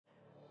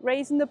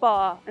Raising the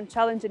bar and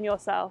challenging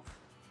yourself.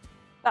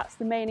 That's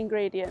the main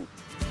ingredient.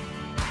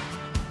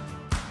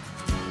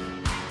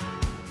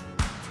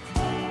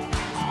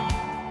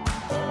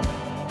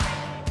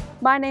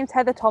 My name's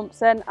Heather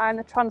Thompson. I'm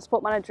the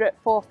Transport Manager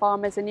at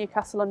ForFarmers in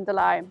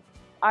Newcastle-under-Lyme.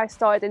 I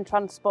started in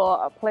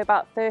transport probably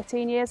about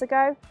 13 years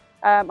ago.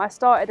 I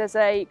started as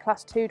a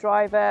Class 2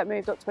 driver,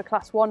 moved up to a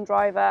Class 1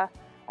 driver,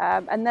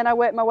 and then I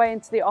worked my way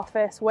into the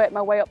office, worked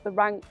my way up the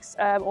ranks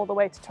all the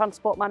way to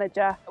Transport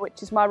Manager,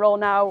 which is my role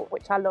now,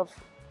 which I love.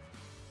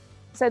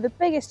 So the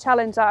biggest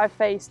challenge that I've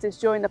faced is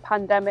during the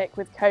pandemic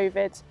with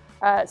COVID,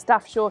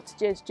 staff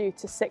shortages due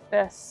to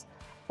sickness,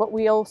 but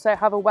we also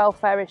have a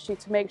welfare issue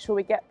to make sure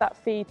we get that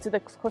feed to the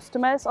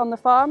customers on the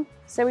farm.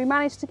 So we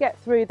managed to get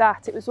through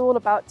that. It was all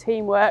about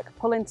teamwork,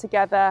 pulling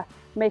together,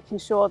 making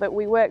sure that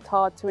we worked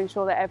hard to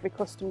ensure that every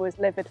customer was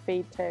delivered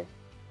feed to.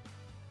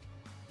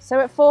 So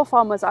at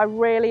ForFarmers, I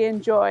really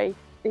enjoy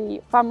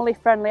the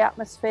family-friendly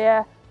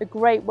atmosphere, the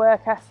great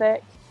work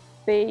ethic,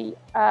 the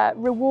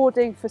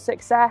rewarding for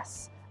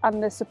success,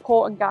 and the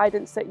support and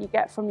guidance that you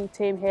get from your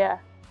team here.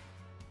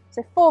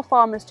 So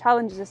ForFarmers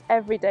challenges us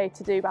every day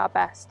to do our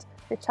best.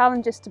 They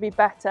challenge us to be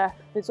better.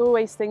 There's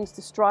always things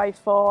to strive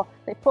for.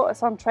 They put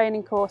us on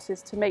training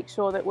courses to make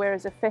sure that we're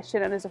as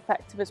efficient and as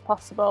effective as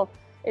possible.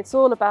 It's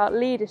all about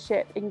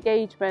leadership,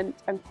 engagement,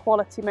 and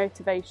quality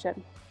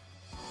motivation.